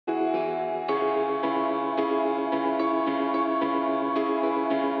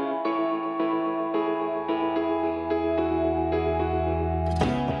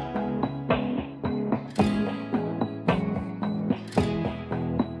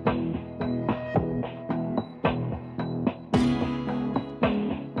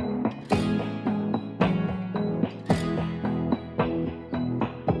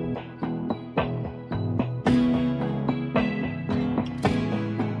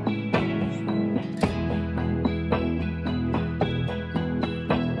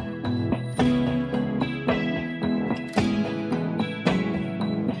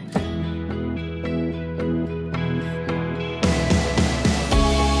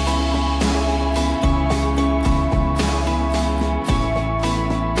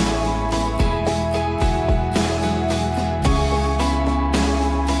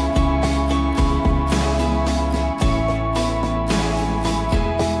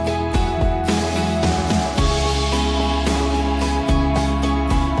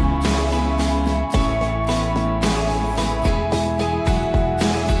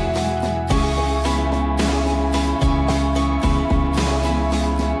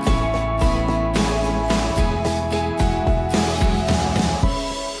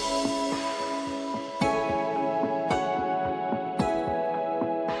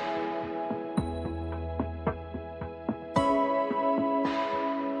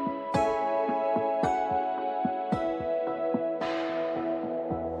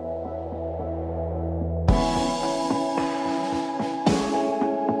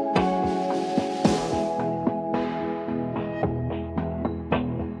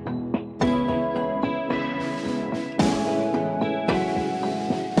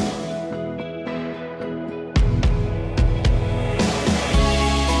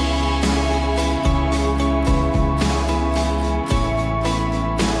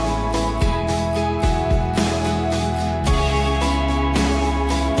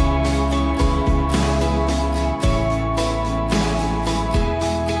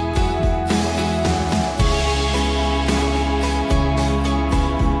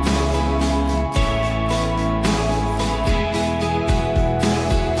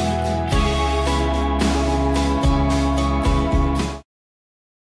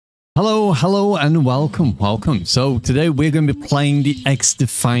hello and welcome. So today we're going to be playing the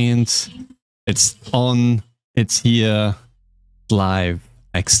Xdefiant. It's here, live.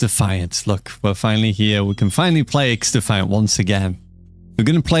 Xdefiant. Look, we're finally here. We can finally play Xdefiant once again. We're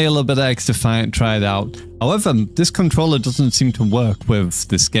going to play a little bit of Xdefiant, try it out. However, this controller doesn't seem to work with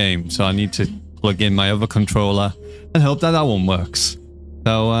this game, so I need to plug in my other controller and hope that one works.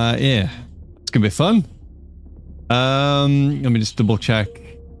 So yeah, it's going to be fun. Let me just double check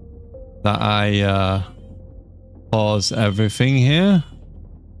that I pause everything here.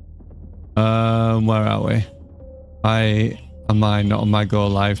 Where are we? Am I not on my go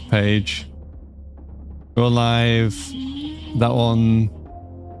live page? Go live, that one.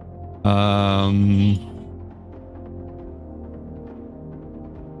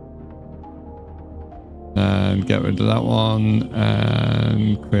 And get rid of that one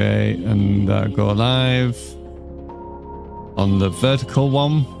and create and go live on the vertical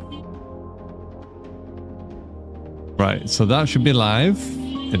one. Right, so that should be live.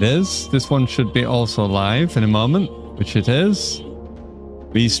 It is. This one should be also live in a moment, which it is.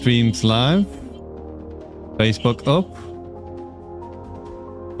 Restreams live. Facebook up.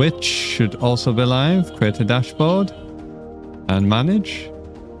 Twitch should also be live. Create a dashboard and manage.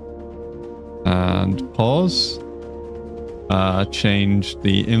 And pause. Change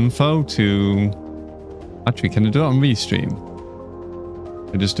the info to... Actually, can I do it on Restream?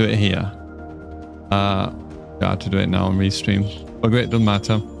 I just do it here. I have to do it now on Restream. Oh great, doesn't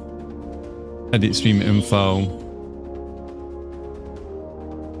matter. Edit stream info.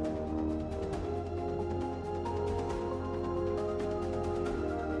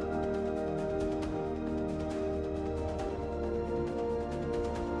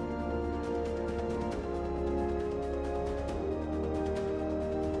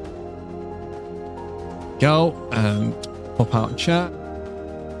 Go and pop out chat.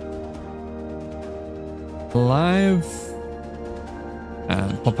 Live.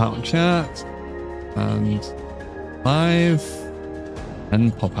 And pop out chat. And live.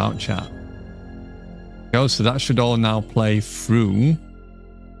 And pop out chat. Go, so that should all now play through.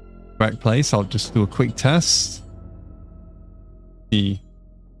 Correct place. I'll just do a quick test. The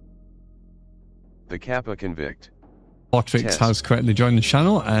kappa Convict. Potrix has correctly joined the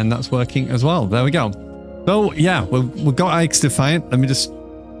channel, and that's working as well. There we go. So yeah, we've got Xdefiant. Let me just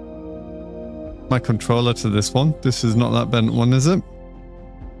my controller to this one. This is not that bent one, is it?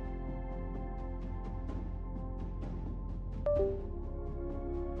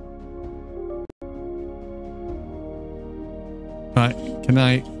 Right, can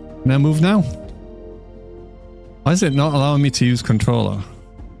I move now? Why is it not allowing me to use controller?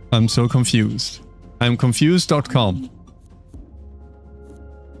 I'm so confused. I'm confused.com.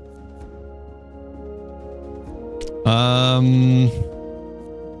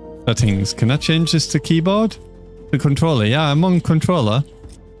 Settings. Can I change this to keyboard? The controller. Yeah, I'm on controller.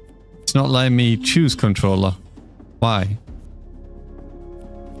 It's not letting me choose controller. Why?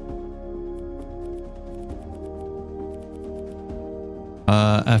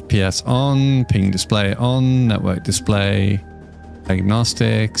 FPS on, ping display on, network display,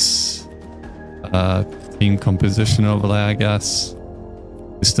 diagnostics, team composition overlay, I guess.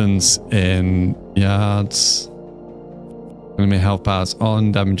 Distance in yards. Enemy health bars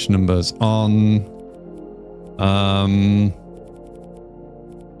on, damage numbers on.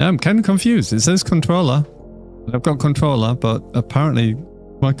 Yeah, I'm kind of confused. It says controller. I've got controller, but apparently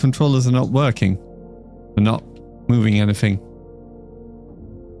my controllers are not working. They're not moving anything.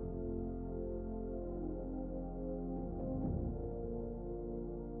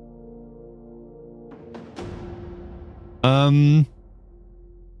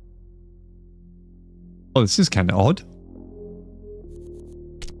 Oh, this is kind of odd.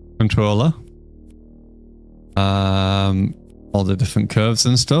 Controller. All the different curves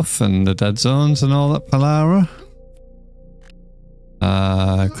and stuff and the dead zones and all that palara.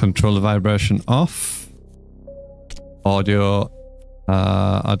 Controller vibration off. Audio.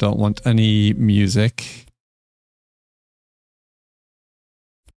 I don't want any music.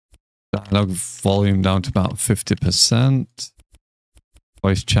 Dialogue volume down to about 50%.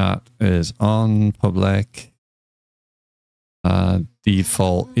 Voice chat is on, public.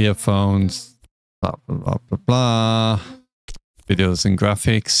 Default earphones, blah, blah, blah, blah, blah. Videos and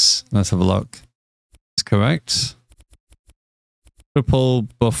graphics. Let's have a look. It's correct. Triple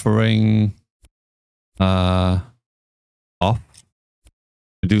buffering off.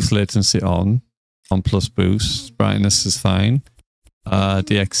 Reduce latency on plus boost. Brightness is fine.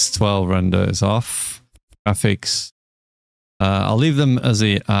 DX12 render is off. Graphics. I'll leave them as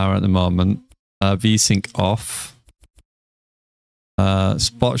they are at the moment. VSync off.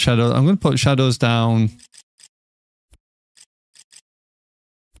 Spot shadow. I'm going to put shadows down.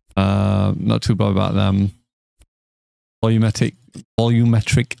 Not too bad about them. Volumetric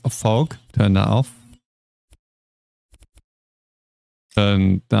fog. Turn that off.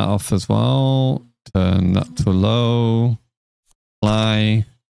 Turn that off as well. Turn that to low. Apply.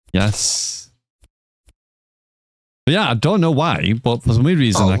 Yes. But yeah, I don't know why, but for some weird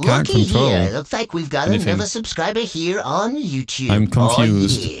reason I can't control. Here. Looks like we've got another subscriber here on YouTube. I'm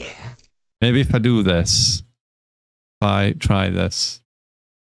confused. Oh, yeah. Maybe if I do this, if I try this,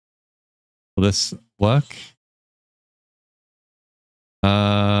 will this work?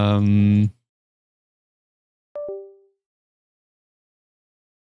 How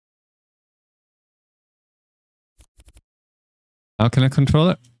can I control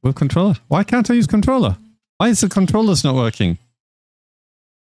it? With controller? Why can't I use controller? Why is the controllers not working?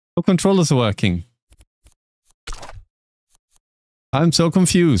 No controllers are working. I'm so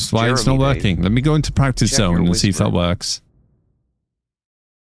confused why it's not working. Let me go into practice zone and see if that works.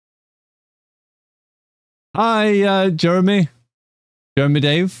 Hi, Jeremy. Jeremy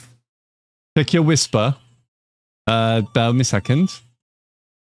Dave. Check your whisper. Bear me a second.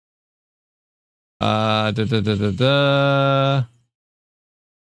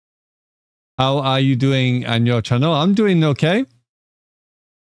 How are you doing on your channel? I'm doing okay.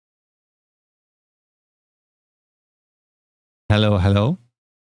 Hello, hello.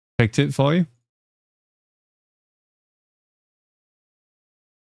 Checked it for you.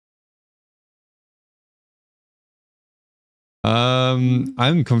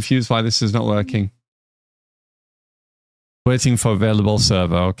 I'm confused why this is not working. Waiting for available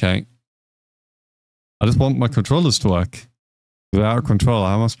server. Okay. I just want my controllers to work. Without a controller,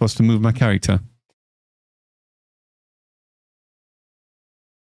 how am I supposed to move my character?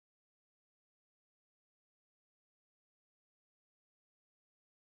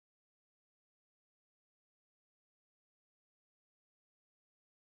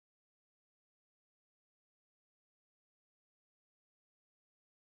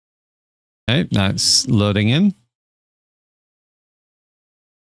 Okay, now it's loading in.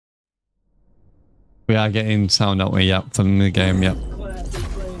 We are getting sound, aren't we? Yep, from the game, yep.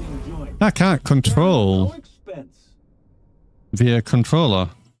 I can't control via controller,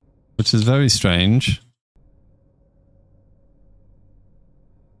 which is very strange.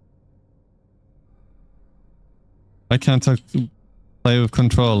 Why can't I play with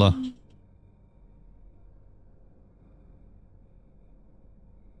controller?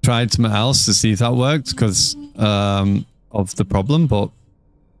 Tried something else to see if that worked because of the problem, but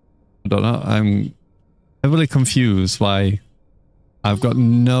I don't know. I'm heavily confused why I've got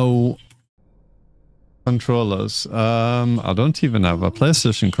no controllers. I don't even have a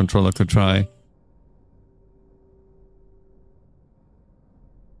PlayStation controller I could try.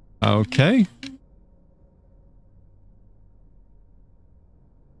 Okay.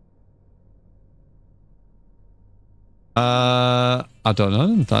 I don't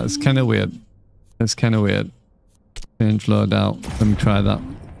know. That's kind of weird. That's kind of weird. Change loadout. Let me try that.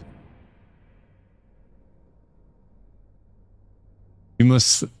 You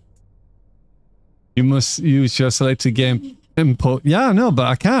must use your selected game input. Yeah, I know, but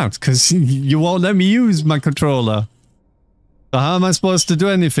I can't because you won't let me use my controller. So how am I supposed to do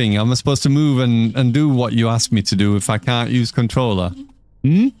anything? Am I supposed to move and do what you asked me to do if I can't use controller?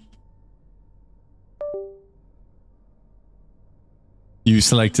 Hmm? You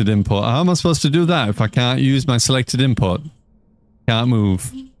selected input. How am I supposed to do that if I can't use my selected input? Can't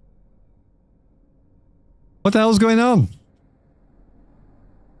move. What the hell's going on?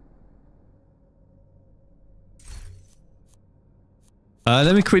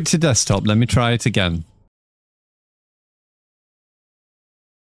 Let me quit to desktop. Let me try it again.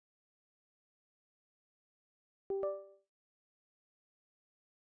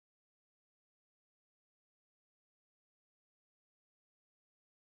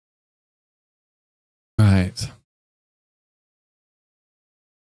 Right.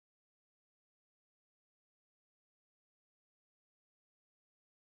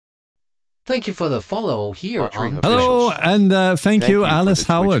 Thank you for the follow here on Hello, and thank you, Alice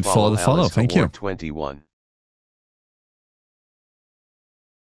Howard, for the follow. Thank you. 21.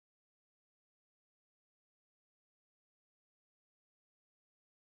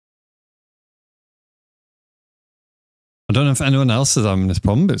 I don't know if anyone else is having this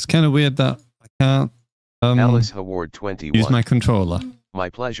problem, but it's kind of weird that I can't Alice Howard 21. use my controller. My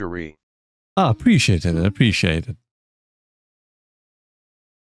pleasure. Ah, appreciate it. Appreciate it.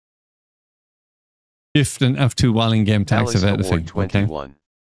 Shift and F2 while in game to activate the thing. 21. Okay.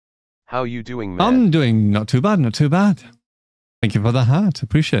 How you doing, man? I'm doing not too bad, not too bad. Thank you for the heart.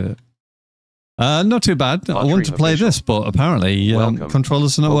 Appreciate it. Not too bad. I want to play this, but apparently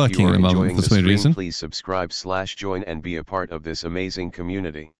controllers are not working at the moment for some reason. Please subscribe/join and be a part of this amazing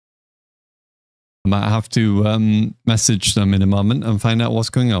community. I might have to message them in a moment and find out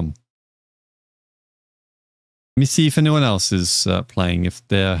what's going on. Let me see if anyone else is playing, if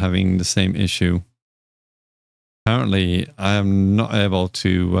they're having the same issue. Apparently, I am not able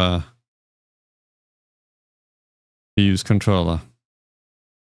to use controller.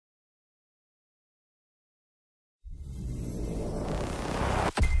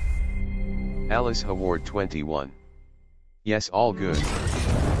 Alice Howard 21. Yes, all good.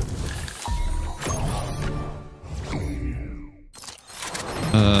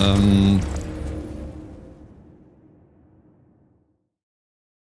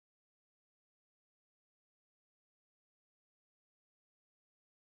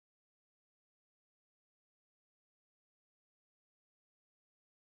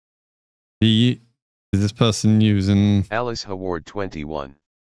 Is this person using Alice Howard 21?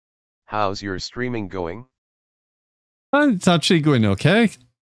 How's your streaming going? It's actually going okay.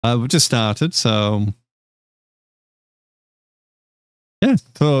 We've just started, so yeah.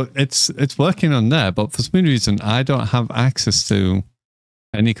 So it's working on there, but for some reason I don't have access to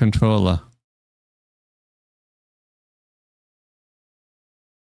any controller.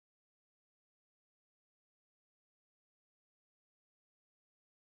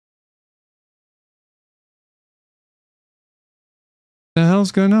 What the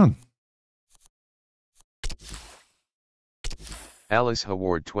hell's going on? Alice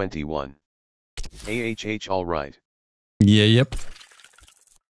Howard 21. AHH all right. Yeah, yep.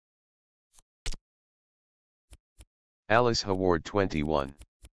 Alice Howard 21.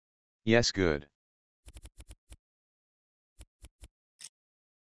 Yes, good.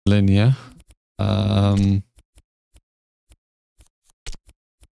 Linear.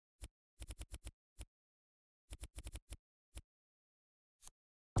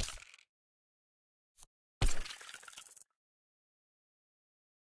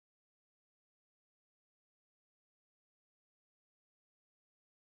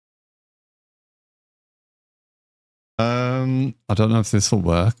 I don't know if this will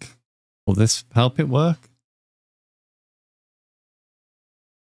work. Will this help it work?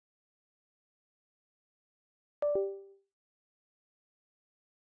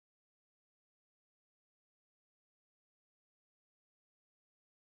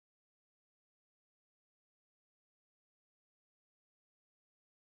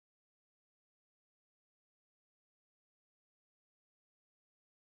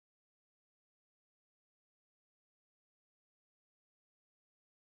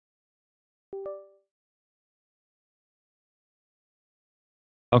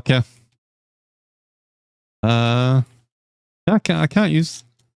 Okay. I can't use.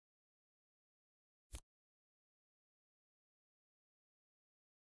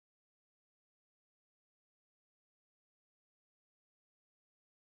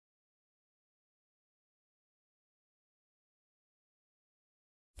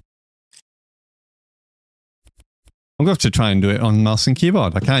 I'm going to have to try and do it on mouse and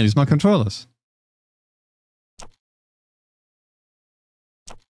keyboard. I can't use my controllers.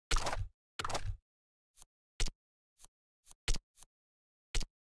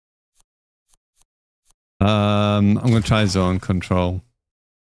 I'm going to try zone control.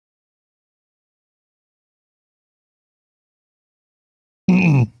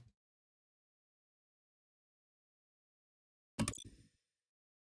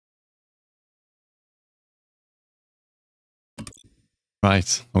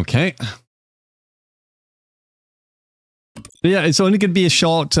 Right, okay. Yeah, it's only going to be a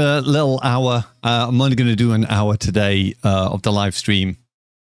short little hour. I'm only going to do an hour today of the live stream.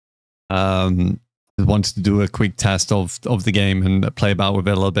 I wanted to do a quick test of the game and play about with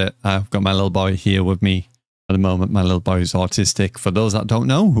it a little bit. I've got my little boy here with me at the moment. My little boy is autistic. For those that don't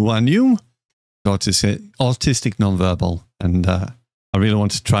know, who are new, autistic non-verbal. And I really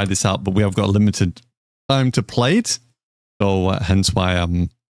want to try this out, but we have got limited time to play it. So hence why I'm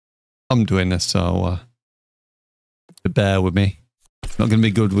doing this. So bear with me. Not going to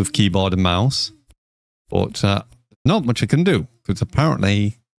be good with keyboard and mouse, but not much I can do because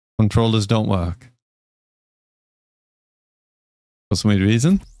apparently controllers don't work for some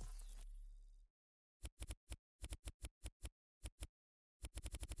reason.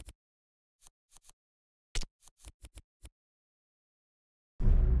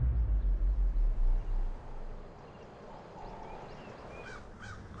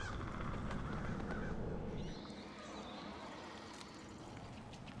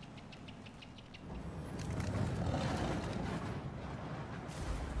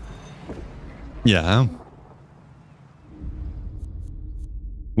 Yeah.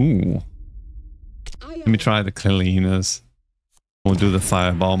 Ooh. Let me try the cleaners. We'll do the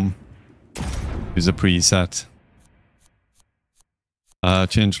firebomb. Use a preset.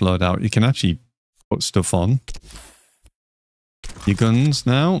 Change loadout. You can actually put stuff on your guns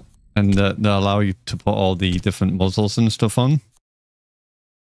now, and they'll allow you to put all the different muzzles and stuff on.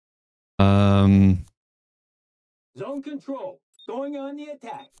 Zone control. Going on the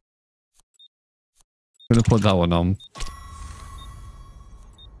attack. I'm gonna put that one on.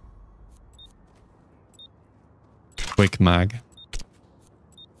 Quick mag.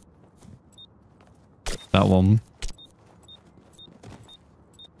 That one.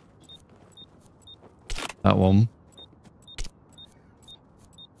 That one.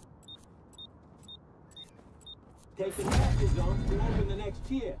 Taking back the zone to open the next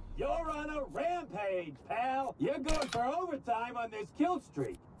tier. You're on a rampage, pal. You're going for overtime on this kill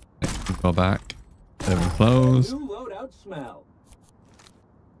streak. Go back. There we close. New loadout smell.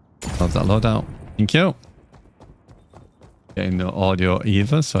 Love that loadout. Thank you. Getting no audio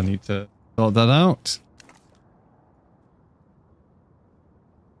either, so I need to sort that out.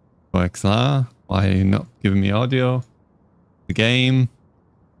 Works there. Why are you not giving me audio? The game.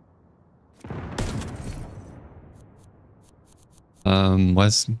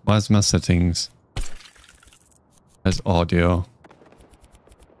 Where's my settings? There's audio.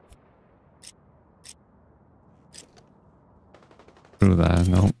 Through there.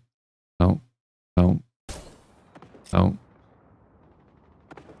 No. No. No. No.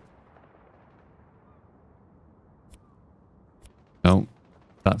 No.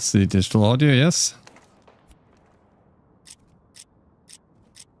 That's the digital audio, yes.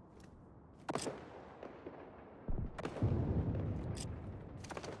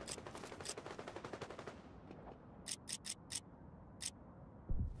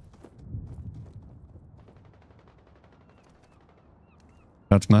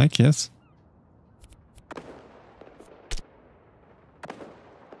 That's Mike, yes.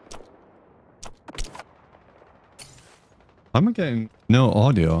 I'm getting no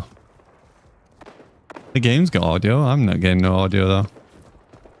audio. The game's got audio. I'm not getting no audio though.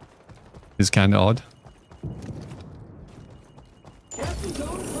 It's kind of odd.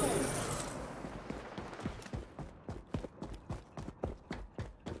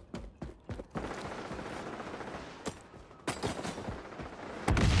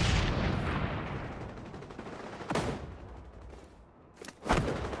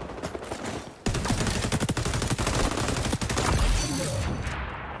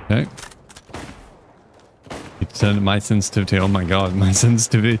 Okay. You turned my sensitivity. Oh my god, my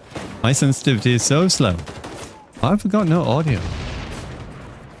sensitivity is so slow. I've got no audio.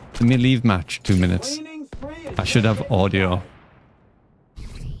 Let me leave match 2 minutes. I should have audio.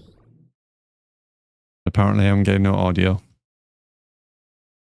 Apparently I'm getting no audio.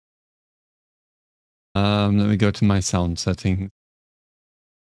 Let me go to my sound settings.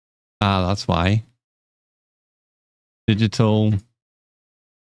 Ah, that's why. Digital.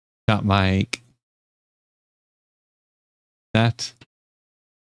 Chat mic. That.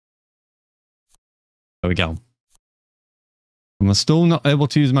 There we go. I'm still not able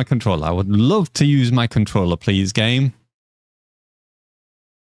to use my controller. I would love to use my controller, please, game.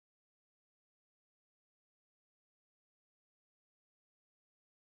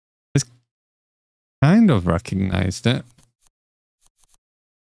 It's kind of recognized it.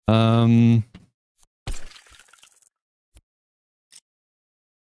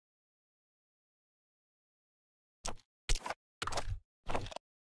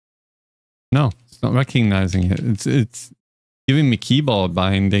 No, it's not recognizing it. It's giving me keyboard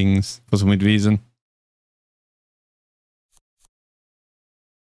bindings for some weird reason.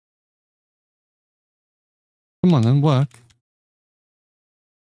 Come on then, work.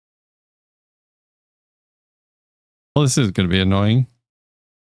 Well, this is going to be annoying.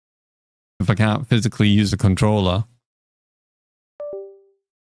 If I can't physically use the controller.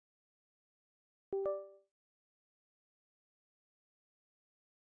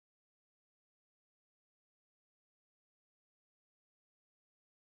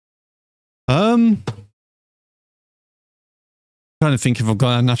 Trying to think if I've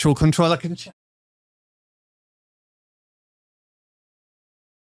got a natural controller I can check.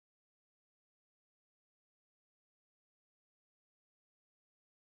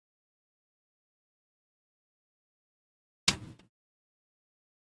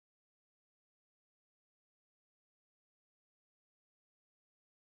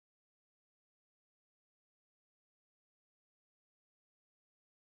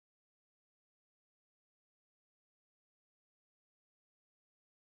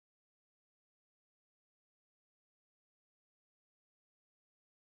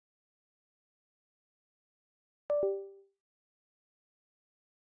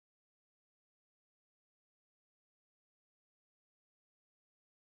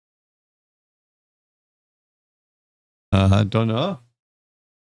 I don't know.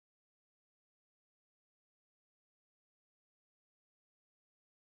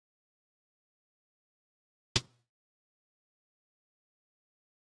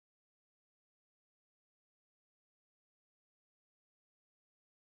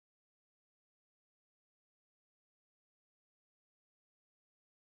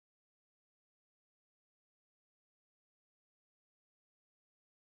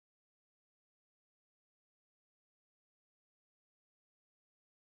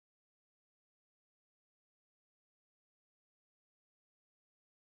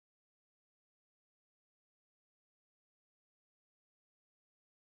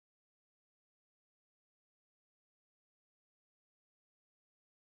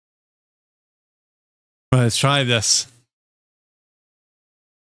 Let's try this.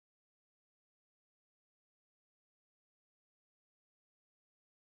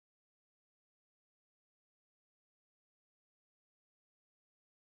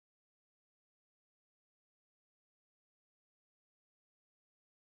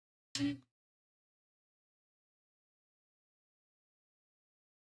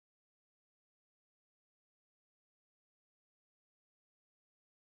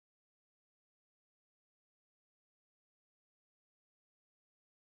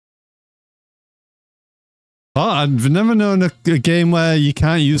 Oh, I've never known a game where you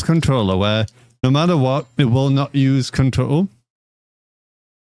can't use controller, where no matter what, it will not use control.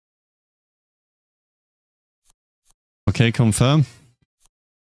 Okay, confirm.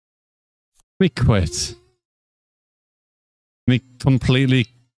 Let me quit.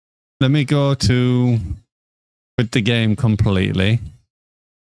 Let me go to quit the game completely.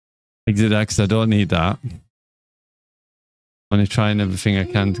 Exit X, I don't need that. I'm only trying everything I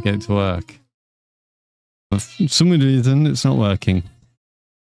can to get it to work. For some reason, it's not working.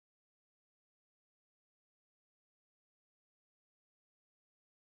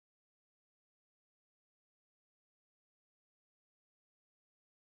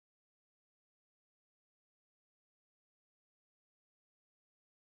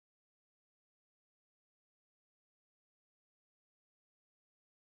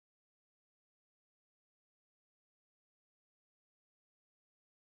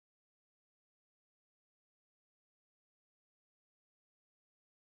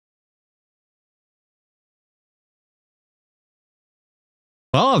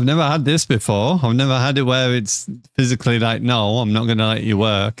 Well, I've never had this before. I've never had it where it's physically like, no, I'm not going to let you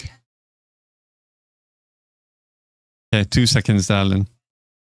work. Okay, 2 seconds, darling.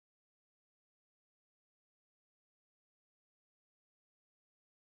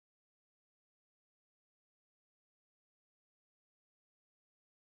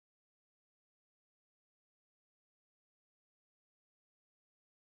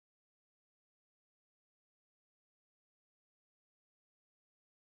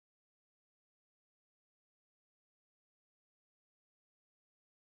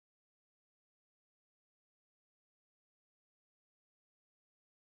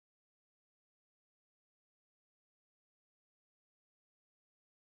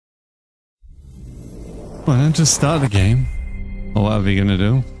 Well, then just start the game. Or whatever you're going to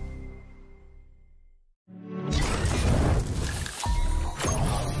do.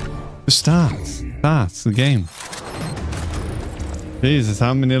 Just start the game. Jesus,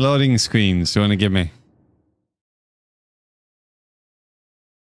 how many loading screens do you want to give me?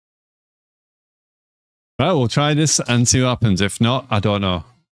 Right, we'll try this and see what happens. If not, I don't know.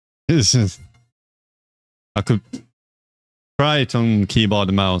 I could try it on keyboard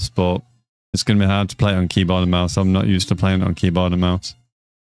and mouse, but it's going to be hard to play on keyboard and mouse. I'm not used to playing on keyboard and mouse.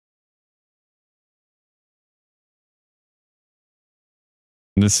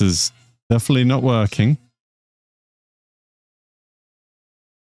 This is definitely not working.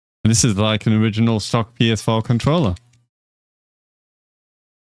 And this is like an original stock PS4 controller.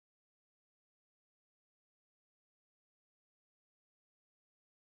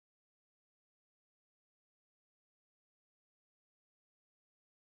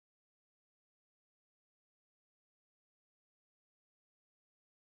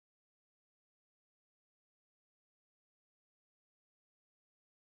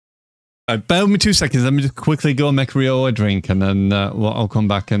 Bear with me 2 seconds. Let me just quickly go make Rio a drink, and then I'll come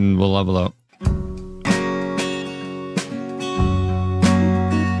back and we'll have a look.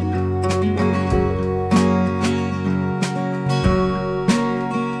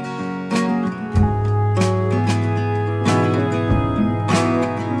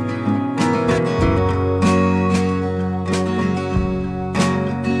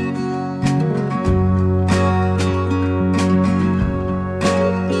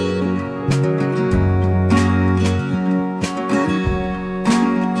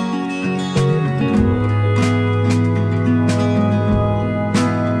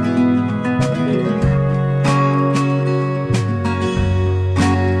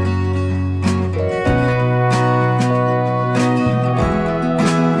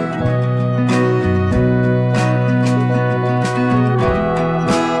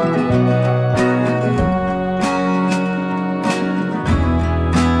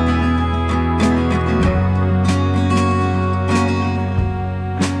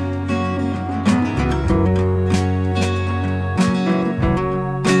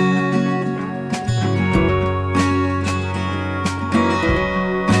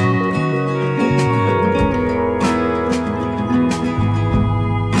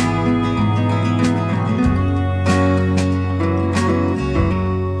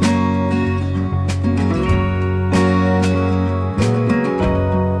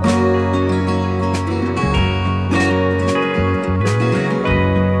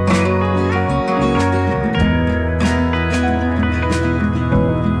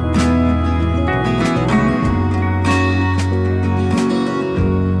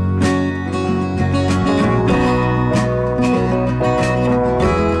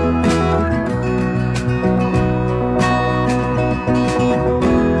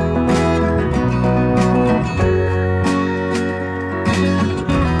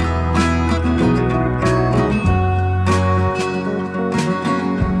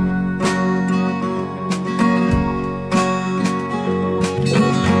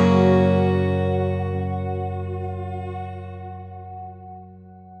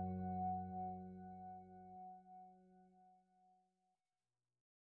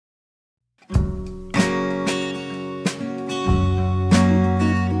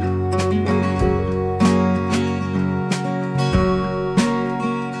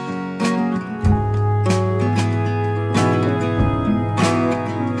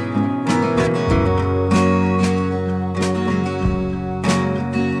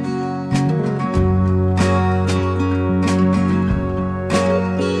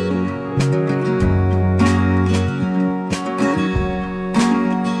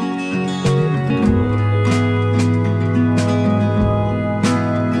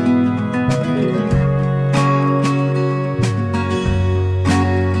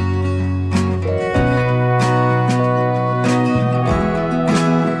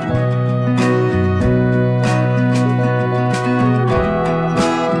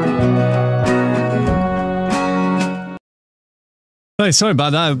 Hey, sorry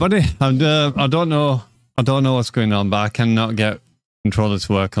about that, everybody. I don't know what's going on, but I cannot get controllers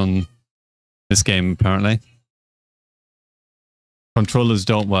to work on this game. Apparently, controllers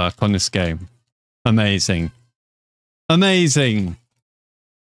don't work on this game. Amazing, amazing.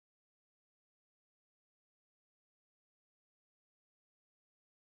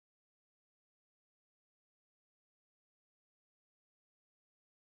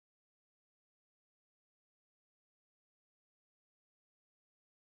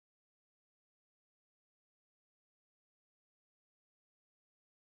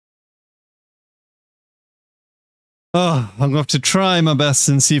 Oh, I'm going to have to try my best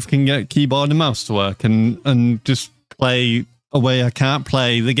and see if I can get keyboard and mouse to work and just play a way I can't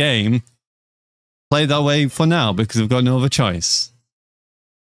play the game. Play that way for now because I've got no other choice.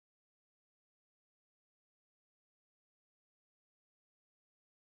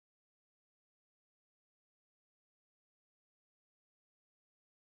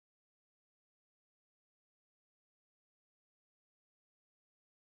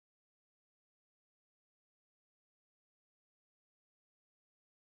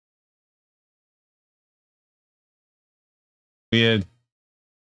 Weird.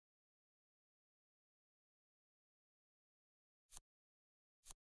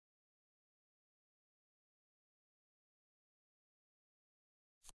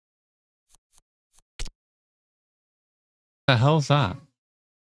 The hell's that?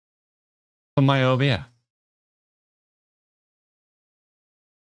 For my OBS.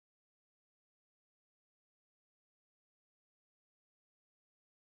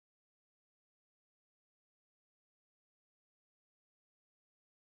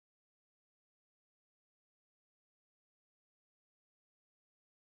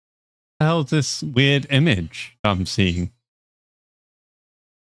 The hell's this weird image I'm seeing?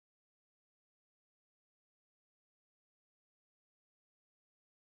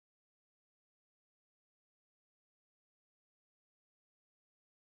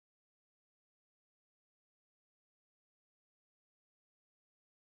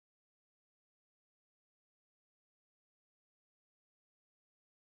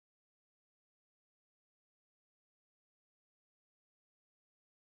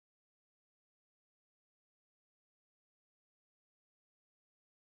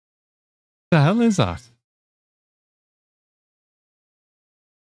 The hell is that?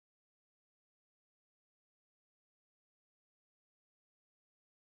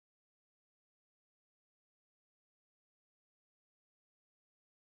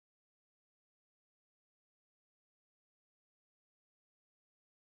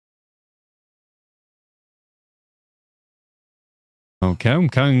 Okay, I'm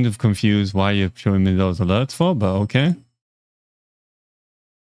kind of confused why you're showing me those alerts for, but okay.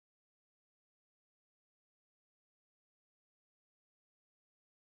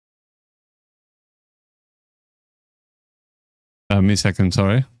 Me a second,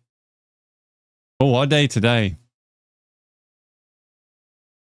 sorry. Oh, what day today?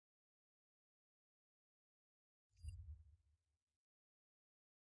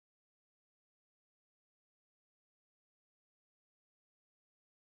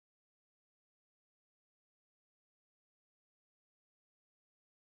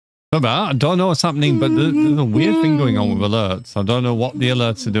 I don't know what's happening, but there's a weird thing going on with alerts. I don't know what the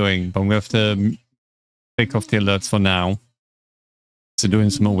alerts are doing, but I'm going to have to take off the alerts for now. It's doing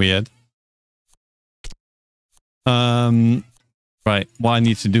something weird. Right, what I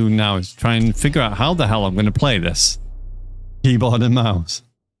need to do now is try and figure out how the hell I'm going to play this. Keyboard and mouse.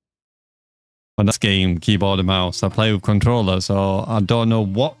 On this game, keyboard and mouse. I play with controller, so I don't know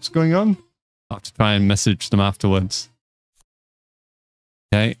what's going on. I'll have to try and message them afterwards.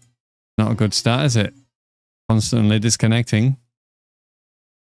 Okay. Not a good start, is it? Constantly disconnecting.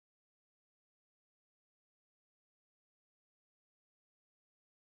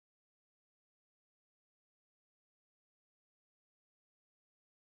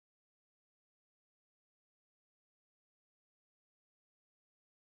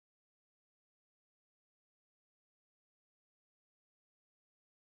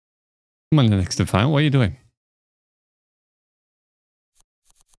 Come on, Xdefiant, what are you doing?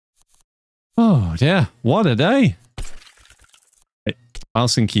 Oh, dear. What a day.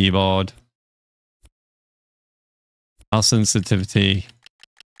 Mouse and keyboard. Mouse sensitivity.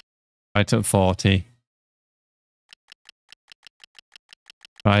 Right at 40.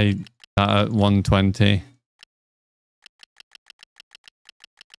 Try that at 120.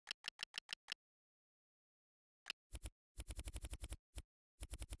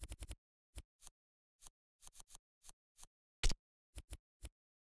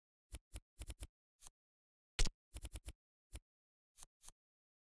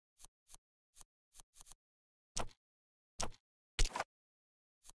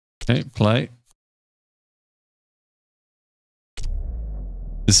 Okay, play.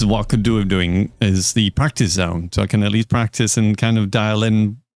 This is what I could do with doing is the practice zone. So I can at least practice and kind of dial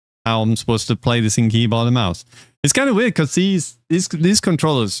in how I'm supposed to play this in keyboard and mouse. It's kind of weird because these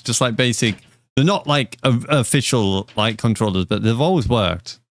controllers, just like basic, they're not like official like controllers, but they've always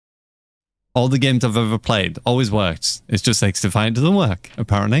worked. All the games I've ever played always worked. It's just Xdefiant doesn't work,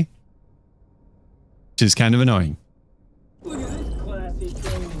 apparently. Which is kind of annoying. Look at this classy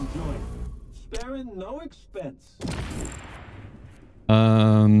training joint. Sparing no expense.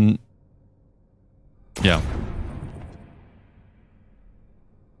 Yeah.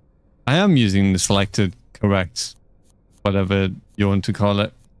 I am using the selected correct, whatever you want to call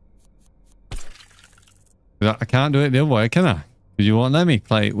it. I can't do it the other way, can I? Because you won't let me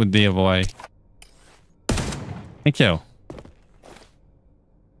play it with the other way. Thank you.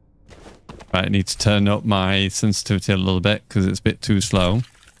 Right, I need to turn up my sensitivity a little bit because it's a bit too slow.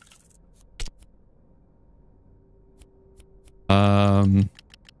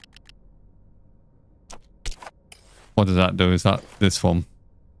 What does that do? Is that this one?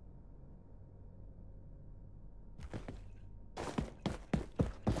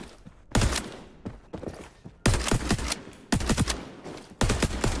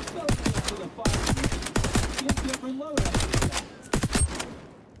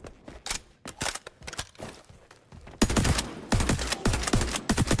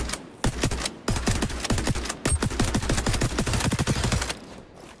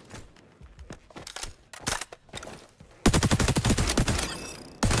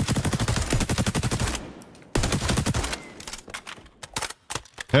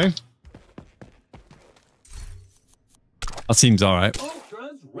 Okay. That seems alright.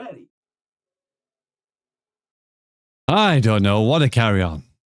 Ultra's ready. I don't know. What a carry on.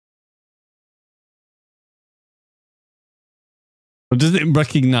 Or does it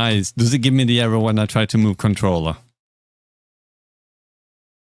recognize, does it give me the error when I try to move controller?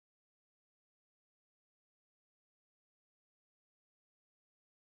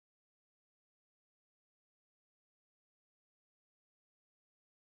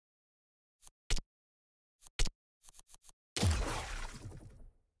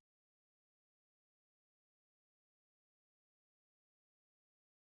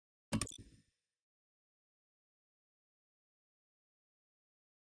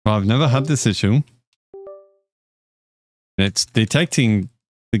 Well, I've never had this issue. It's detecting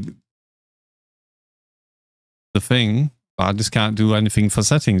the thing, but I just can't do anything for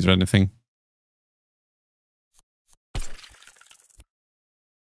settings or anything.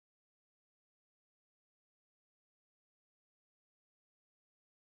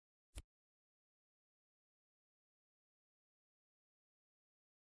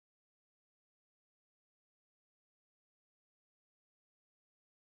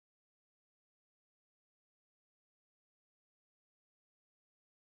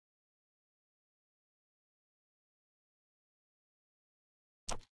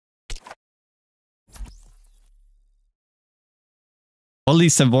 Well, at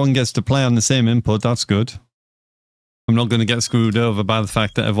least everyone gets to play on the same input. That's good. I'm not going to get screwed over by the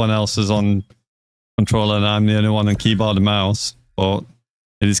fact that everyone else is on controller and I'm the only one on keyboard and mouse. But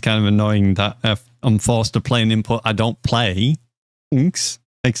it is kind of annoying that if I'm forced to play an input I don't play. Thanks,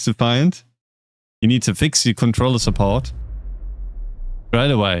 Xdefiant. You need to fix your controller support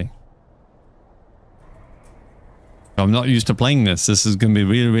right away. I'm not used to playing this. This is going to be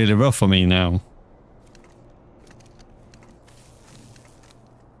really, really rough for me now.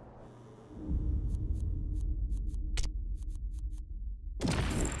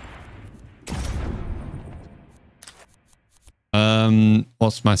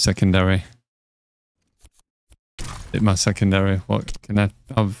 What's my secondary? My secondary. What can I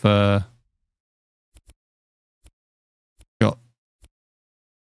have? Got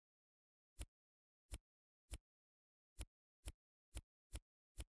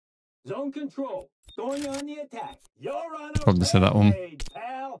Zone control. Going on the attack. You're on a probably say that one.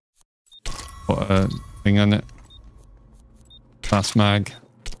 pal. Put a thing on it. Fast mag.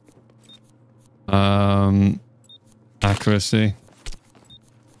 Accuracy.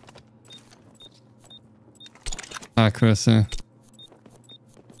 Accuracy.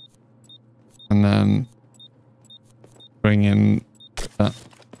 And then bring in that.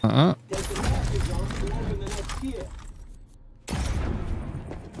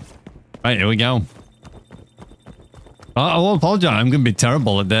 Right, here we go. I will apologize. I'm going to be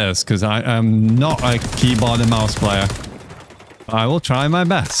terrible at this because I am not a keyboard and mouse player. I will try my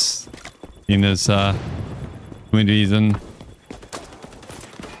best. In this reason,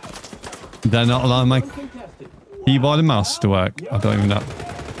 they're not allowing my keyboard and mouse to work. I don't even know.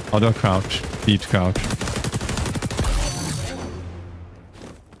 How do I crouch? B to crouch.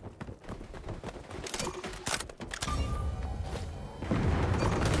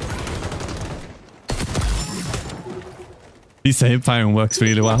 This hip firing works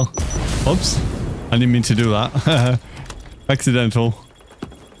really well. Oops. I didn't mean to do that. Accidental.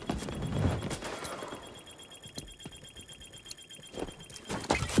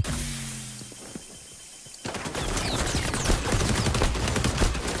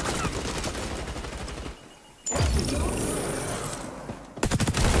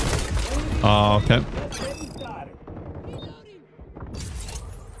 Oh, okay.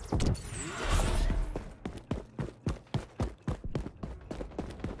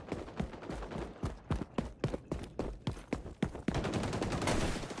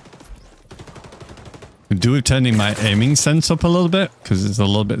 Do it turning my aiming sense up a little bit because it's a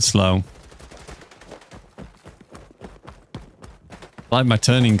little bit slow. Like my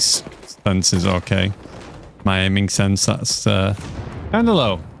turning sense is okay. My aiming sense, that's kind of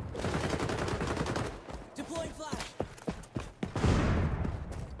low.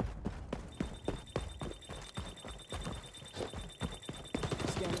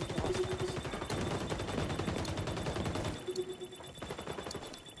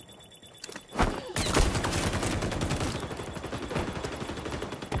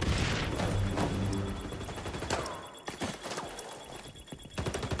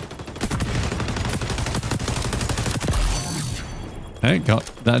 Hey, got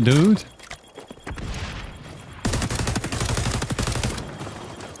that dude.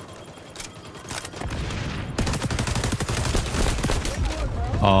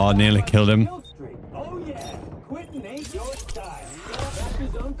 Oh, nearly killed him.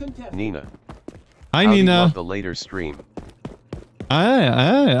 Nina. Hi, How Nina. love the later stream.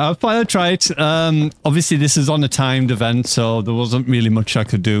 I'll try it. Obviously, this is on a timed event, so there wasn't really much I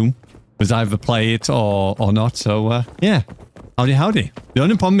could do. It was either play it or not. So, yeah. Howdy, howdy. The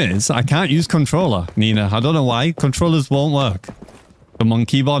only problem is I can't use controller, Nina. I don't know why. Controllers won't work. I'm on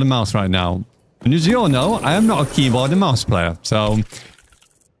keyboard and mouse right now. And as you all know, I am not a keyboard and mouse player. So,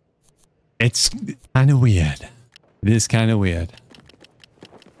 it's kind of weird. It is kind of weird.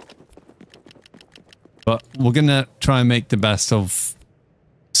 But we're going to try and make the best of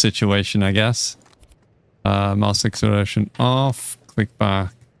the situation, I guess. Mouse acceleration off. Click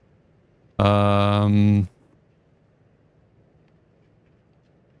back.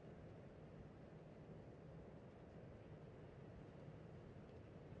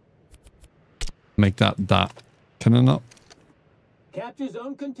 Make that. Can I not? Capture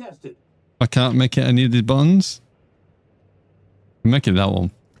zone contested. I can't make it any of the buttons. Make it that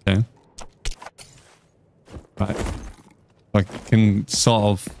one. Okay. Right. I can sort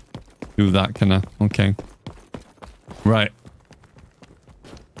of do that, can I? Okay. Right.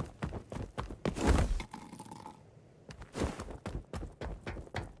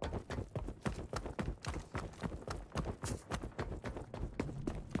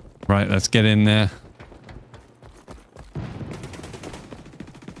 Right, let's get in there.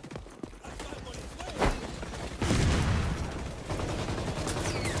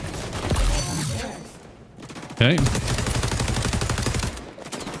 Okay.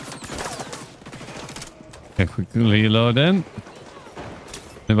 Okay, quickly reload in.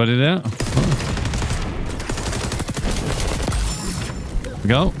 Anybody there? There we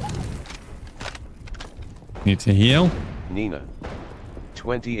go. Need to heal. Nina.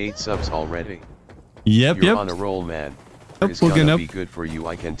 28 subs already. Yep, You're yep. on a roll, man. Yep, It's we're gonna gonna be good for you,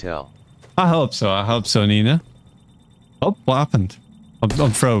 I can tell. I hope so. I hope so, Nina. Oh, what happened? I'm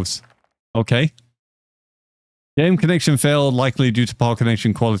froze. Okay. Game connection failed, likely due to poor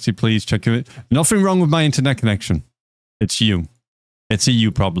connection quality. Please check it. Nothing wrong with my internet connection. It's you. It's a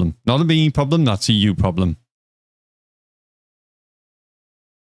you problem. Not a me problem, that's a you problem.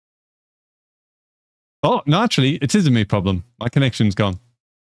 Oh, no, actually, it is a me problem. My connection's gone.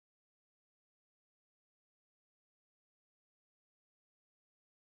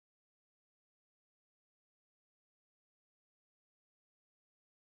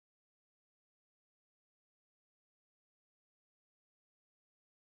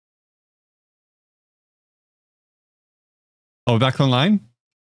 Oh, back online?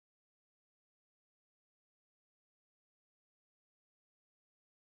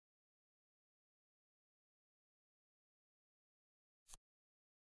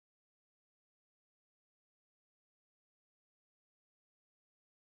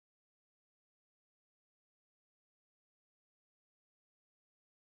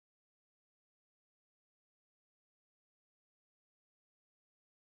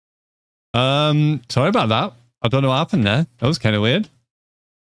 Sorry about that. I don't know what happened there. That was kind of weird.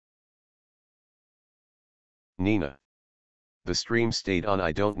 Nina. The stream stayed on.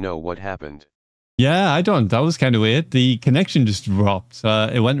 I don't know what happened. Yeah, I don't. That was kind of weird. The connection just dropped.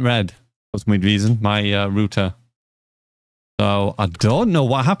 It went red for some weird reason, my router. So I don't know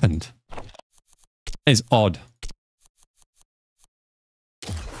what happened. It's odd.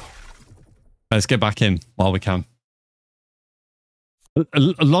 Let's get back in while we can.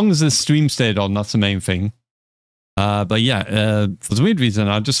 As long as the stream stayed on, that's the main thing. But yeah, for some weird reason,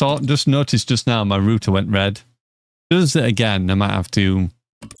 I just noticed just now my router went red. Does it again? I might have to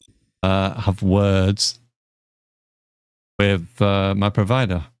have words with my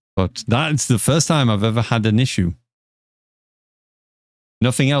provider. But that's the first time I've ever had an issue.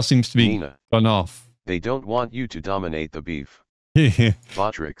 Nothing else seems to be Nina, gone off. They don't want you to dominate the beef.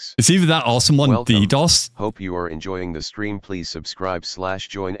 Botrix. It's either that or someone Welcome. DDoS. Hope you are enjoying the stream. Please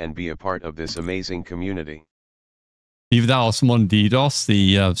subscribe/join and be a part of this amazing community. Either that or someone DDoS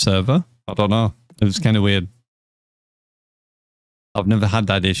the server. I don't know. It was kind of weird. I've never had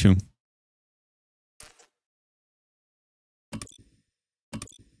that issue.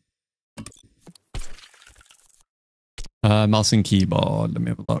 Mouse and keyboard. Let me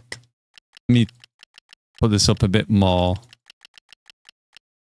have a look. Let me put this up a bit more.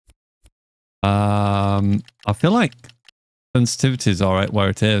 I feel like sensitivity is all right where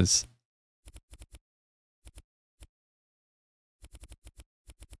it is.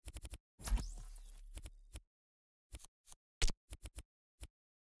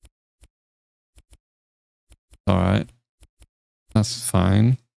 All right, that's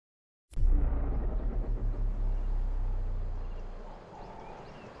fine.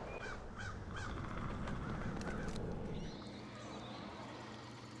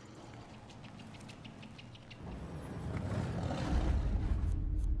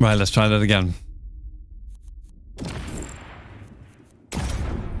 Right, let's try that again.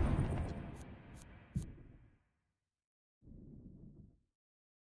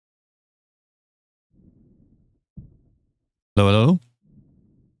 Hello, hello.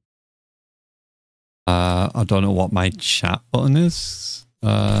 I don't know what my chat button is.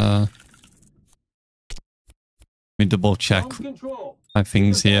 Let me double check my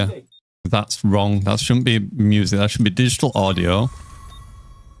things here. That's wrong. That shouldn't be music. That should be digital audio.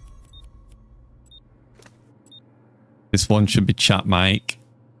 This one should be chat mic.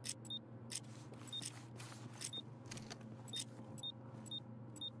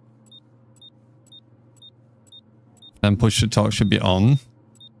 Then push to talk should be on.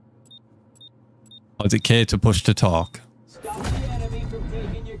 Or is it K to push to talk? Stop the enemy from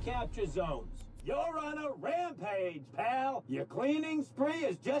taking your capture zones. You're on a rampage, pal. Your cleaning spree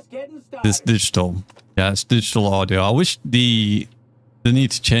is just getting started. This digital. Yeah, it's digital audio. I wish they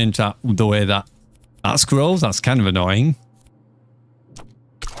need to change that the way that scrolls. That's kind of annoying.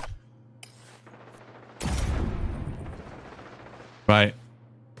 Right.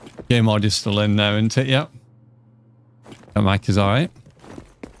 Game audio's still in there, isn't it? Yep. That mic is alright.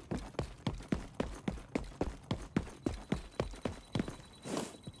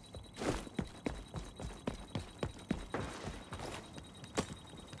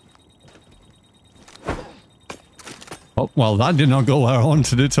 Oh, well, that did not go where I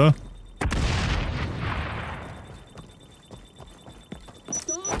wanted it to.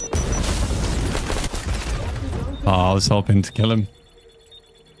 Oh, I was hoping to kill him.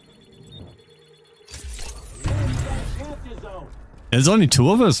 There's only two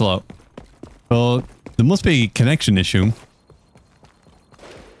of us, look. So there must be a connection issue.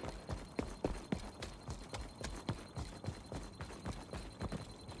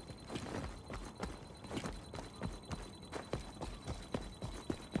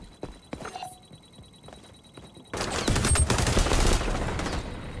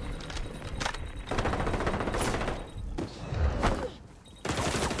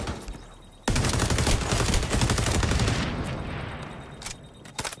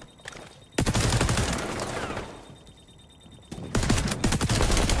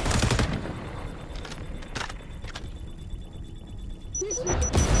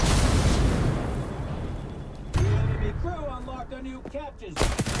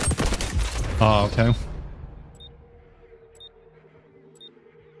 Oh, okay.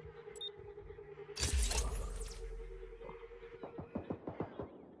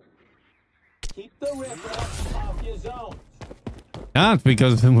 Keep the rip off your zones. Can't,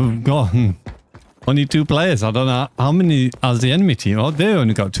 because we've got only 2 players. I don't know how many has the enemy team. Oh, they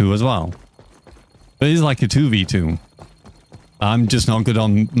only got 2 as well. But it's like a 2v2. I'm just not good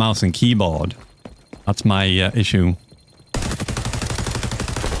on mouse and keyboard. That's my issue.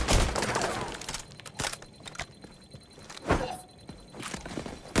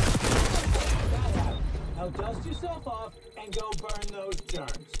 Now dust yourself off and go burn those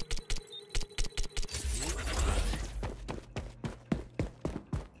germs.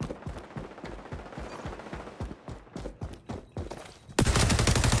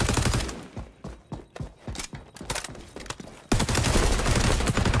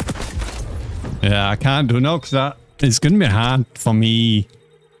 Yeah, I can't do no because it's going to be hard for me.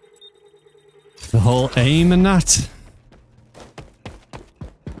 The whole aim and that.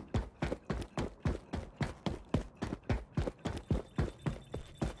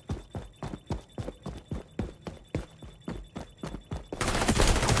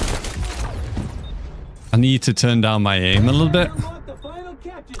 I need to turn down my aim a little bit.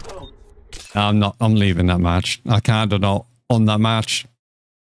 I'm leaving that match. I can't do no on that match.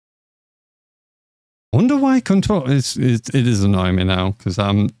 I wonder why control it is annoying me now because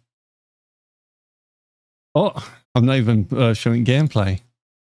I'm not even showing gameplay.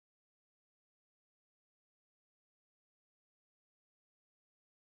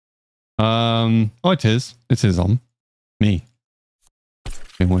 It is on me.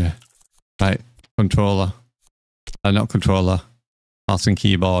 Anyway, right, controller, not controller, mouse and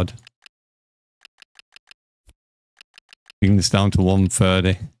keyboard. Bring this down to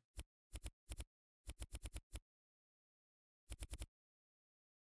 130.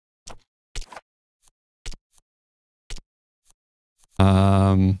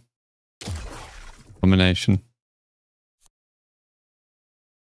 Combination.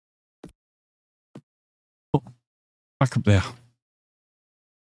 Oh, back up there.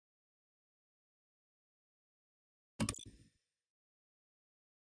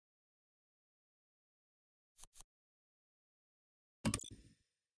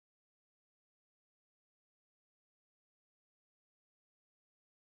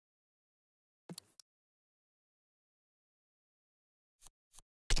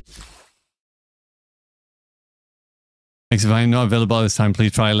 If I'm not available this time,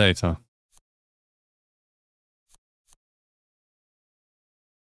 please try later.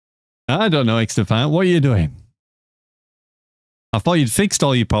 I don't know, Xdefiant. What are you doing? I thought you'd fixed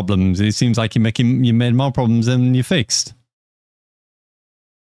all your problems. It seems like you made more problems than you fixed.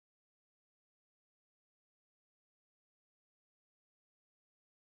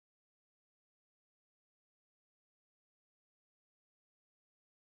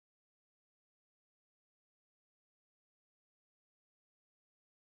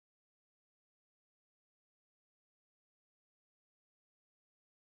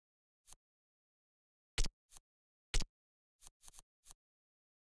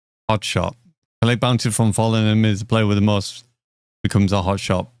 Hot shot. Collect bounty from fallen enemies. The player with the most becomes a hot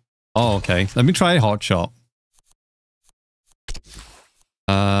shot. Oh, okay. Let me try hot shot.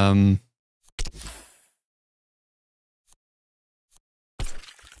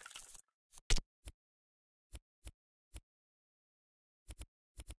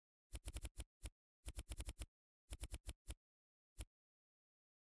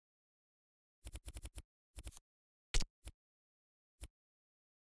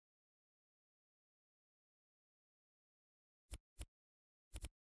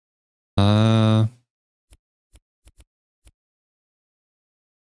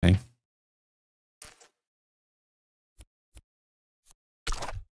 Okay.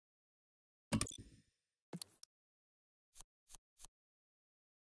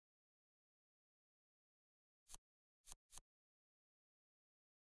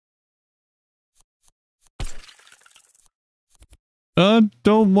 I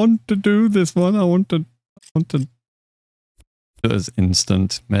don't want to do this one. I want to do it as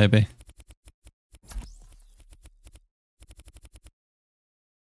instant, maybe.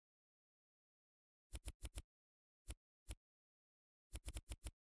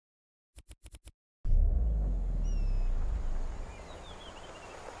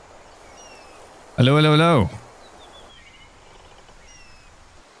 Hello, hello, hello.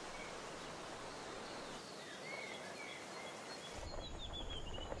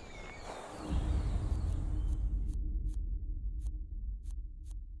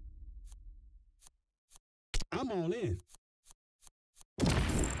 I'm all in.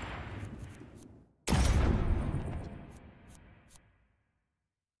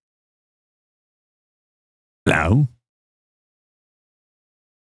 Hello.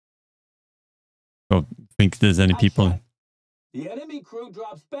 Don't think there's any people. The enemy crew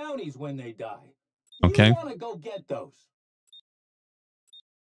drops bounties when they die. Okay. You want to go get those.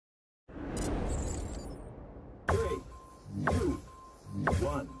 3, 2,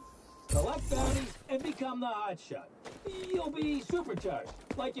 1. Collect bounties and become the hotshot. You'll be supercharged,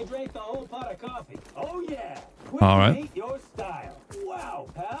 like you drank the whole pot of coffee. Oh yeah! Quick All right. meet your style. Wow,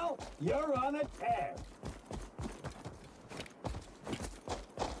 pal, you're on a tear.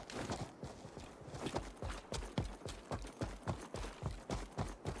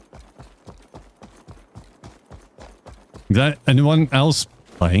 Is there anyone else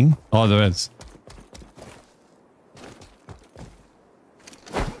playing? Oh, there is.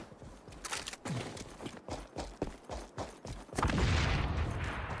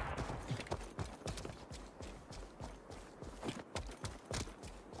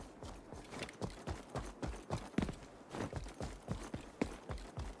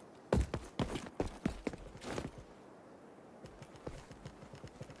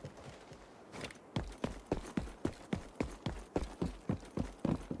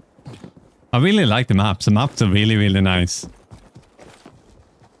 I really like the maps. The maps are really, really nice.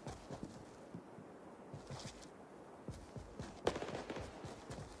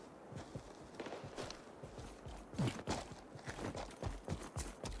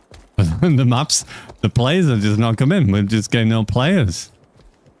 The maps, the players are just not coming. We're just getting no players.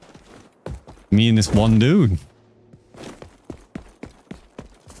 Me and this one dude.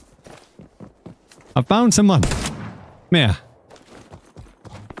 I found someone. Come here.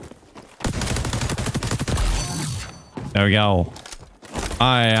 There we go.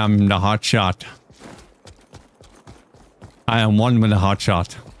 I am the hot shot. I am one with the hot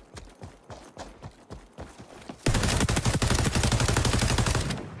shot.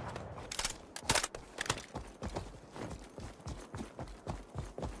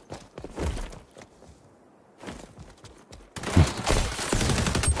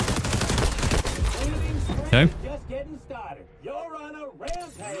 Okay. Just getting started. You're on a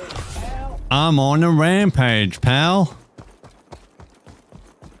rampage, pal. I'm on a rampage, pal.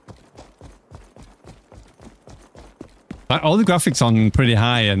 All the graphics on pretty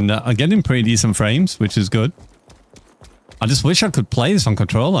high and are getting pretty decent frames, which is good. I just wish I could play this on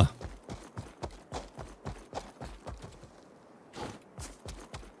controller.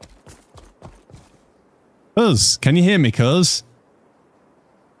 Cuz, can you hear me, cuz?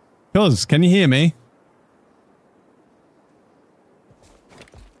 Cuz, can you hear me?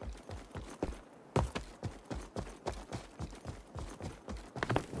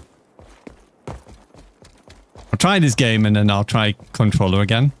 Try this game and then I'll try controller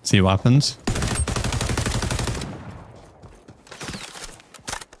again. See what happens.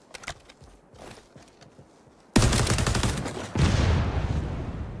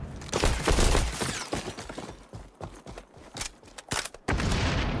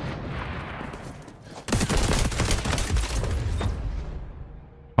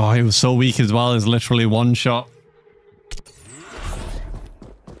 Oh, he was so weak as well. It's literally one shot.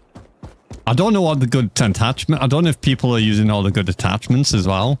 I don't know what the good attachment. I don't know if people are using all the good attachments as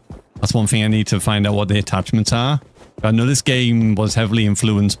well. That's one thing I need to find out what the attachments are. I know this game was heavily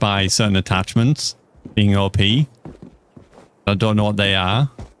influenced by certain attachments being OP. I don't know what they are.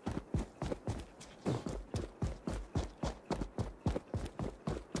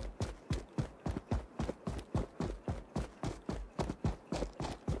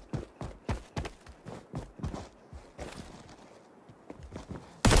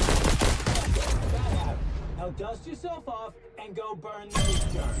 Dust yourself off and go burn those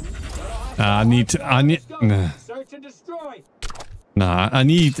germs. I need Search and destroy. Nah, I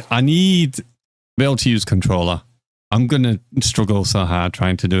need to be able to use controller. I'm gonna struggle so hard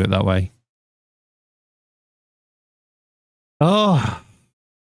trying to do it that way. Oh.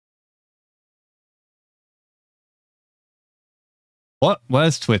 What?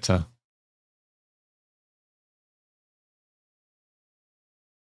 Where's Twitter?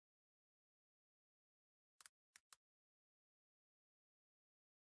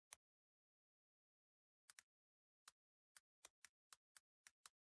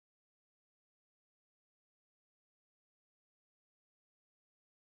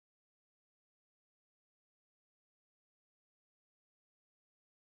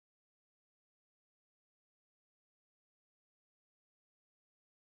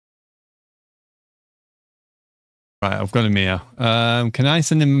 Right, I've got him here. Can I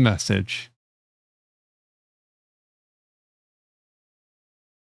send him a message?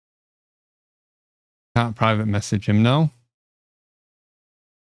 Can't private message him, no?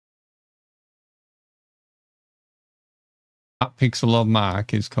 That pixel of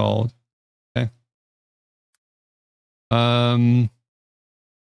Mark is called. Okay.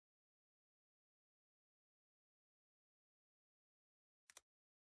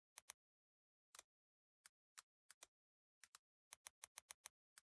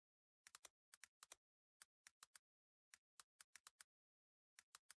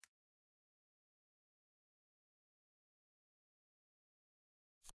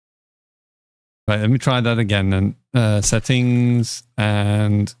 Right, let me try that again then. Settings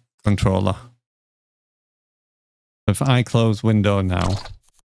and controller. If I close window now,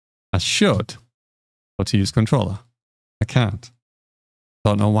 I should be able to use controller. I can't.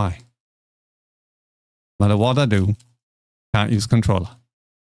 Don't know why. No matter what I do, can't use controller.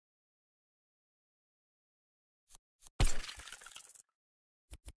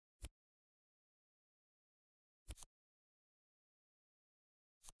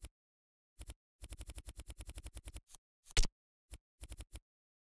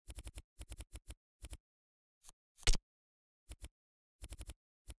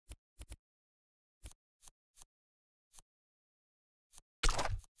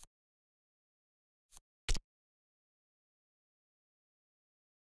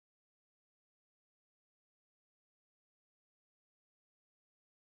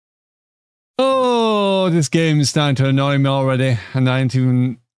 Oh, this game is starting to annoy me already, and I ain't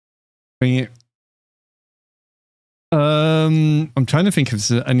even bring it. I'm trying to think if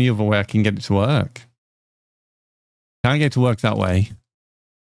there's any other way I can get it to work. Can't get it to work that way.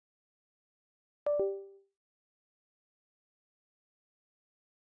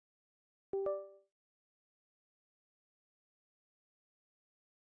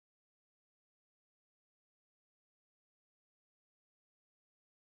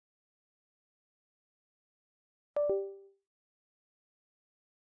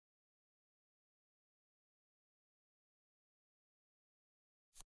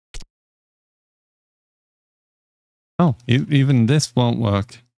 Oh, even this won't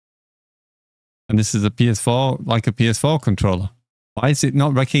work. And this is a PS4, like a PS4 controller. Why is it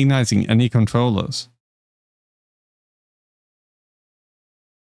not recognizing any controllers?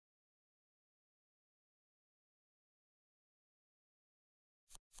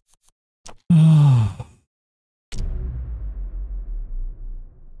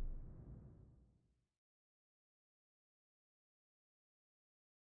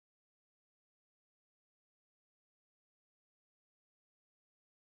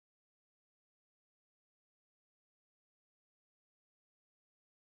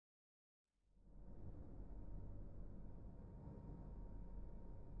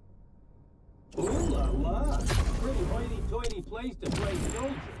 Ooh la la! Pretty hoity-toity place to play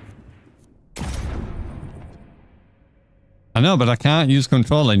soldier. I know, but I can't use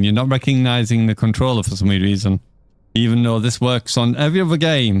controller, and you're not recognizing the controller for some reason. Even though this works on every other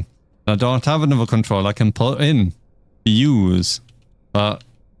game, I don't have another controller I can put in to use. But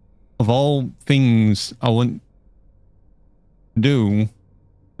of all things I want to do,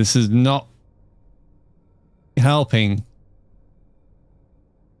 this is not helping.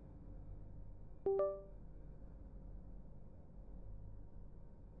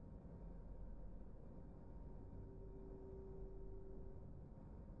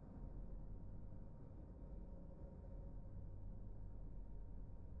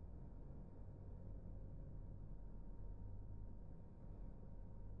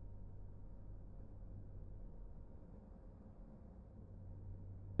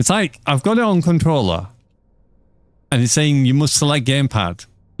 It's like, I've got it on controller, and it's saying you must select gamepad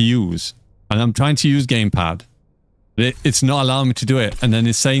to use. And I'm trying to use gamepad. But it's not allowing me to do it. And then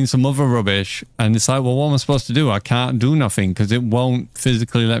it's saying some other rubbish. And it's like, well, what am I supposed to do? I can't do nothing because it won't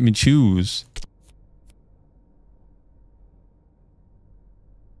physically let me choose.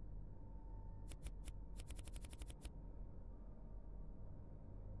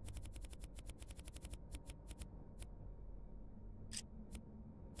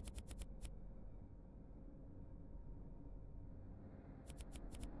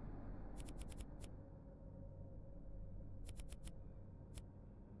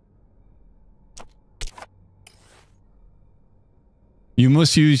 You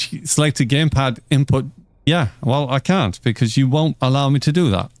must use selected gamepad input. Yeah, well, I can't because you won't allow me to do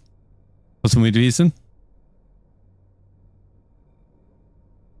that for some weird reason.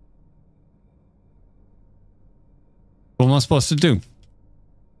 What am I supposed to do?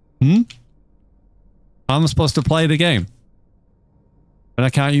 How am I supposed to play the game? And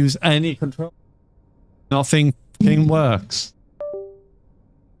I can't use any control. Nothing works.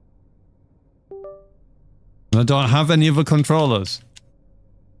 And I don't have any other controllers.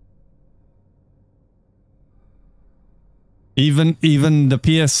 Even the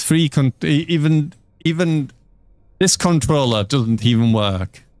PS3 even this controller doesn't even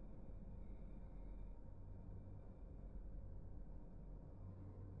work.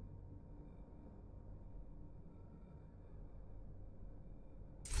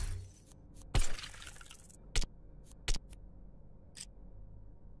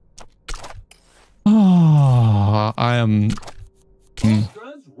 Oh, I am.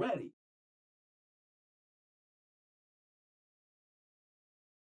 Extras ready.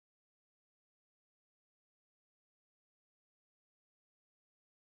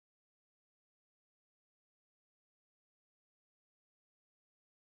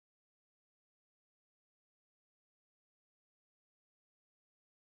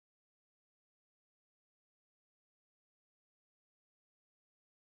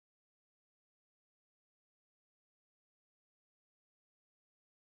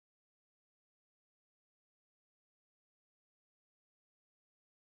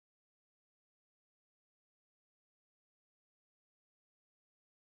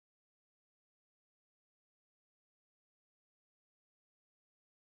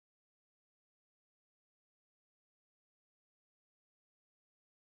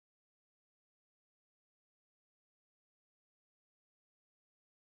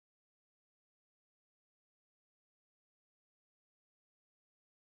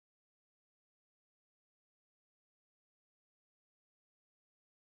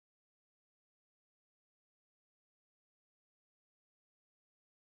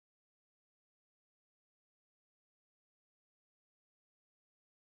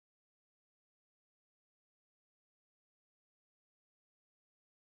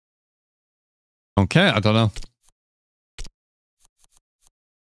 Okay, I don't know.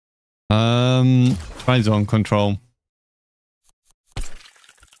 Try zone control.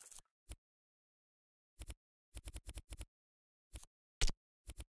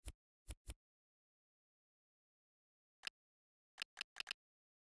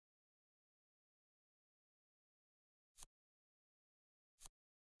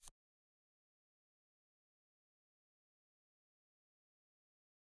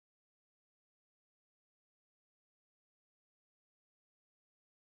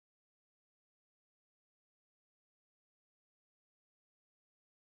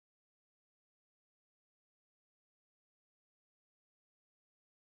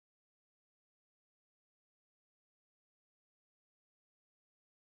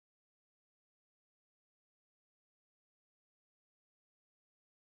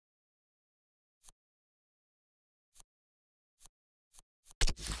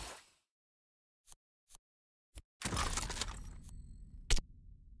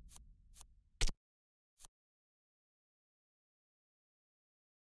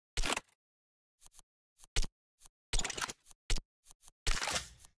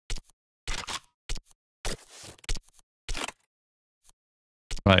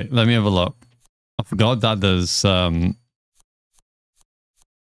 Right, let me have a look. I forgot that there's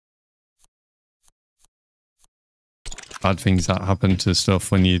bad things that happen to stuff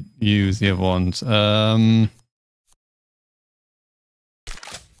when you use the other ones.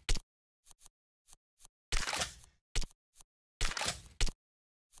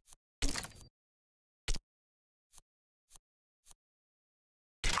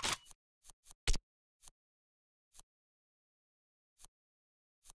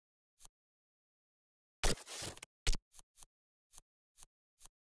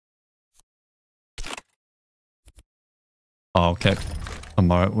 Oh, okay.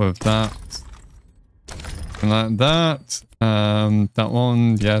 I'm alright with that. And like that. That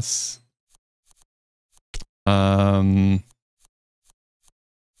one, yes. That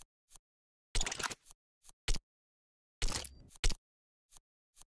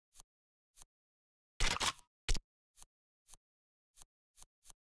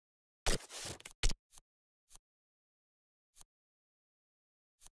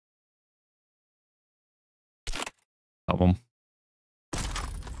one.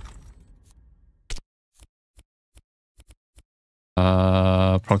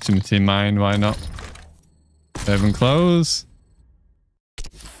 Proximity mine, why not? Save and close.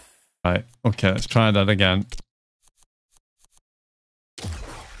 Right, okay, let's try that again.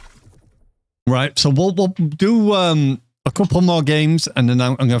 Right, so we'll do a couple more games and then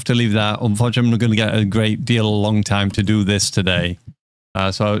I'm going to have to leave that. Unfortunately, I'm not going to get a great deal, a long time to do this today.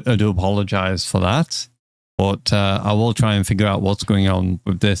 So I do apologize for that. But I will try and figure out what's going on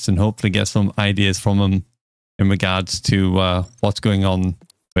with this and hopefully get some ideas from them in regards to what's going on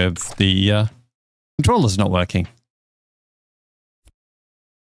with the controllers not working.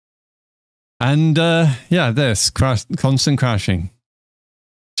 And yeah, this constant crashing,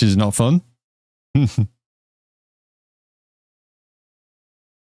 which is not fun.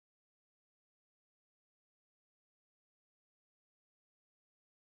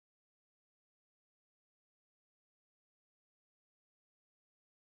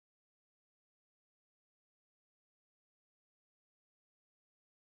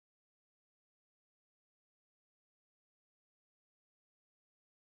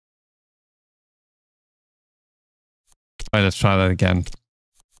 Right, let's try that again.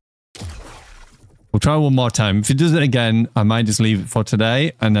 We'll try one more time. If it does it again, I might just leave it for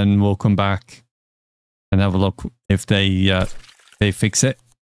today and then we'll come back and have a look if they fix it.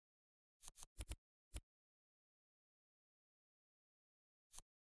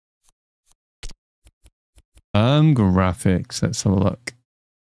 Graphics, let's have a look.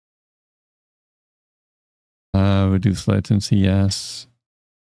 Reduce latency, yes.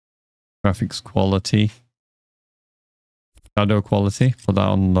 Graphics quality. Shadow quality, put that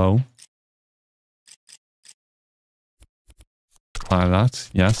on low. Apply that,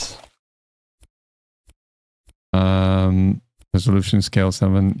 yes. Resolution scale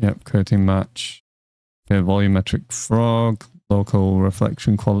 7, yep, creating match. Okay, volumetric frog, local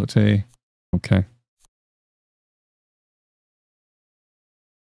reflection quality. Okay.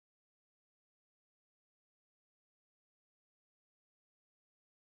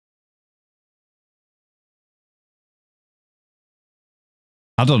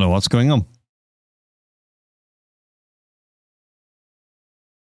 I don't know what's going on.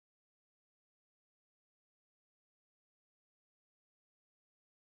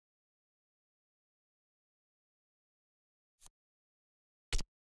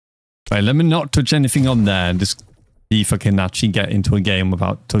 Right, let me not touch anything on there and just see if I can actually get into a game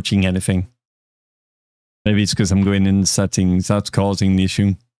without touching anything. Maybe it's because I'm going in the settings that's causing the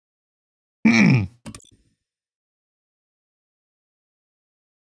issue.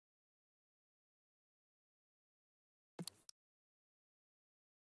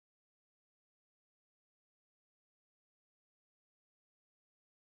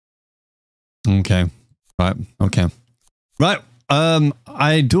 Okay. Right. Okay. Right.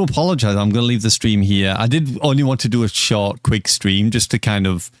 I do apologize. I'm going to leave the stream here. I did only want to do a short, quick stream just to kind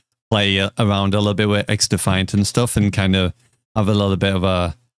of play around a little bit with Xdefiant and stuff and kind of have a little bit of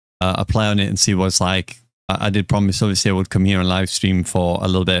a play on it and see what it's like. I did promise, obviously, I would come here and live stream for a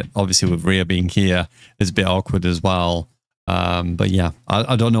little bit. Obviously, with Rhea being here, it's a bit awkward as well. But yeah,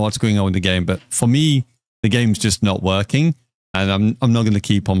 I don't know what's going on with the game. But for me, the game's just not working. And I'm not going to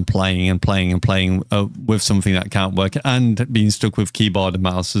keep on playing and playing and playing with something that can't work and being stuck with keyboard and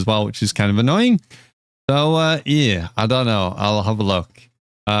mouse as well, which is kind of annoying. So, yeah, I don't know. I'll have a look.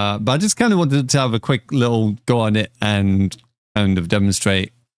 But I just kind of wanted to have a quick little go on it and kind of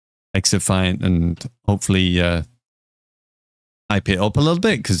demonstrate Xdefiant and hopefully hype it up a little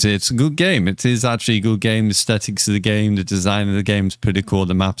bit because it's a good game. It is actually a good game. The aesthetics of the game, the design of the game is pretty cool.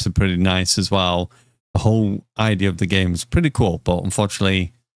 The maps are pretty nice as well. The whole idea of the game is pretty cool, but unfortunately,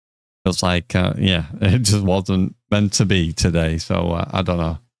 it feels like, yeah, it just wasn't meant to be today. So I don't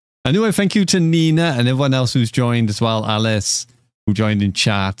know. Anyway, thank you to Nina and everyone else who's joined as well. Alice, who joined in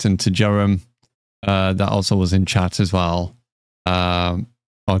chat, and to Jerome, that also was in chat as well.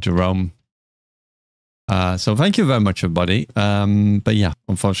 Or Jerome. So thank you very much, everybody. But yeah,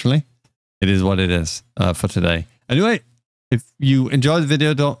 unfortunately, it is what it is for today. Anyway, if you enjoyed the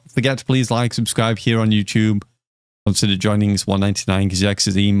video, don't forget to please like, subscribe here on YouTube. Consider joining us $1.99 because the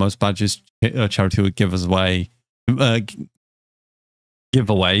XZ most badges charity would give us away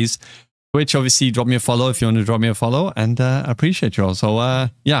giveaways. Twitch, obviously, drop me a follow if you want to drop me a follow, and I appreciate you all. So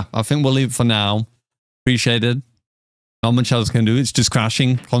yeah, I think we'll leave it for now. Appreciate it. Not much else can do. It's just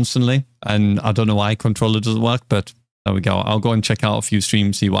crashing constantly, and I don't know why controller doesn't work, but there we go. I'll go and check out a few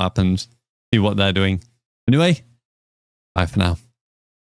streams, see what happens, see what they're doing. Anyway, bye for now.